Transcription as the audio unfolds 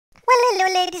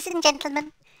Hello, ladies and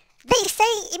gentlemen. They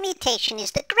say imitation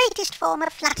is the greatest form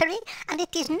of flattery, and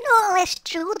it is no less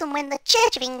true than when the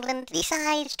Church of England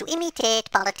decides to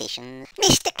imitate politicians.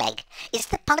 Mr. Clegg is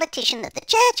the politician that the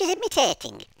Church is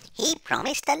imitating. He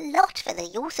promised a lot for the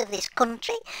youth of this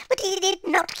country, but he did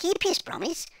not keep his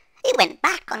promise. He went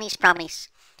back on his promise.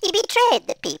 He betrayed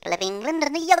the people of England,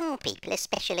 and the young people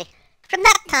especially. From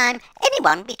that time,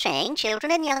 anyone betraying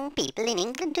children and young people in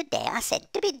England today are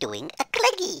said to be doing a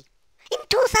Cleggy. In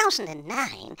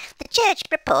 2009, the Church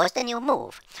proposed a new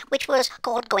move, which was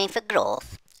called Going for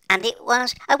Growth, and it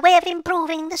was a way of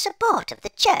improving the support of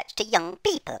the Church to young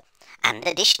people, and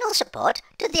additional support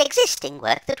to the existing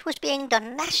work that was being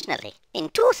done nationally. In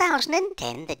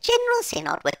 2010, the General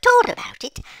Synod were told about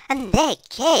it, and they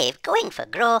gave Going for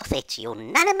Growth its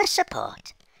unanimous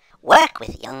support. Work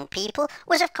with young people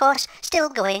was, of course, still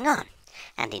going on.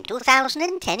 And in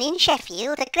 2010 in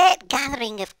Sheffield, a great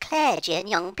gathering of clergy and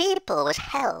young people was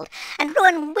held, and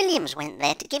Rowan Williams went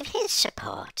there to give his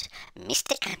support.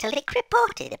 Mr. Catholic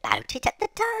reported about it at the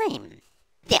time.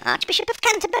 The Archbishop of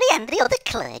Canterbury and the other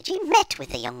clergy met with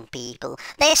the young people.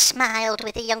 They smiled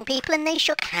with the young people, and they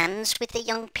shook hands with the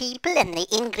young people, and they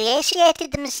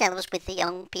ingratiated themselves with the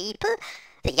young people.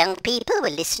 The young people were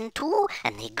listened to,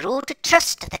 and they grew to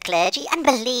trust the clergy and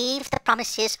believe the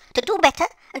promises to do better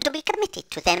and to be committed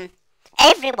to them.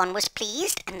 Everyone was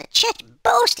pleased, and the Church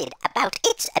boasted about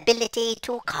its ability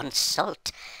to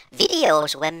consult.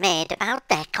 Videos were made about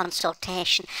their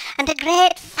consultation, and a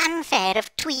great fanfare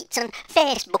of tweets and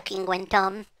Facebooking went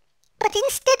on. But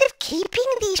instead of keeping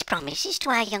these promises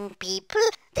to our young people,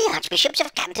 the Archbishops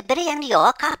of Canterbury and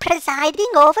York are presiding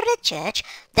over a church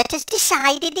that has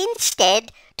decided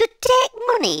instead to take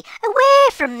money away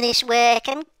from this work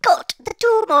and cut the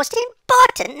two most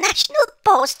important national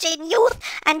posts in youth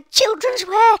and children's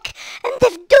work. And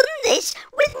they've done this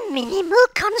with minimal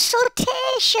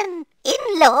consultation.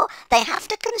 In law, they have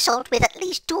to consult with at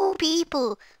least 2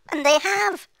 people, and they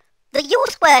have. The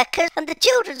youth workers and the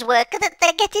children's worker that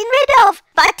they're getting rid of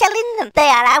by telling them they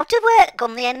are out of work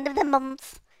come the end of the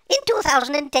month. In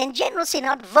 2010, General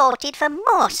Synod voted for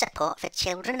more support for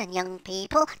children and young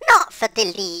people, not for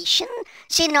deletion.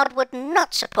 Synod would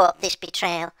not support this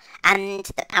betrayal, and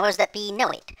the powers that be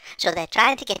know it, so they're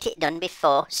trying to get it done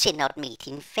before Synod meet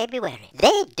in February.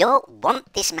 They don't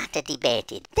want this matter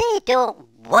debated. They don't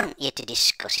want you to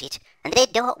discuss it, and they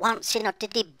don't want Synod to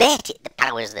debate it, the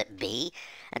powers that be.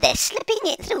 They're slipping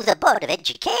it through the Board of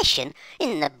Education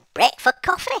in the break for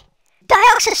coffee.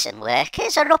 Diocesan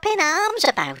workers are up in arms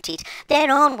about it. Their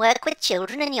own work with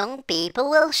children and young people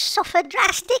will suffer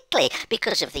drastically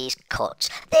because of these cuts.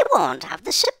 They won't have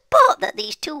the support that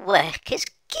these 2 workers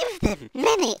give them.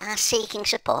 Many are seeking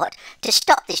support to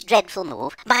stop this dreadful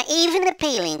move by even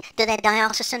appealing to their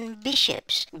diocesan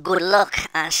bishops. Good luck,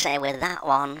 I say, with that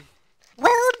one.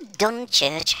 Well done,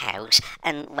 Church House,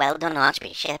 and well done,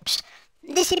 Archbishops.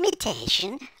 This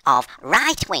imitation of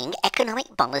right-wing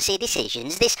economic policy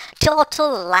decisions, this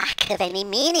total lack of any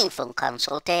meaningful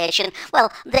consultation,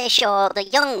 well, they show the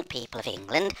young people of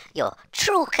England your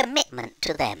true commitment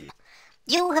to them.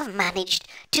 You have managed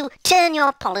to turn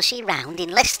your policy round in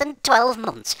less than 12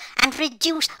 months and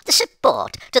reduce the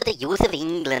support to the youth of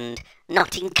England,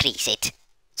 not increase it.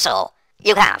 So,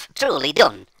 you have truly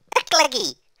done a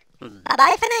Cleggy.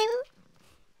 Bye-bye for now.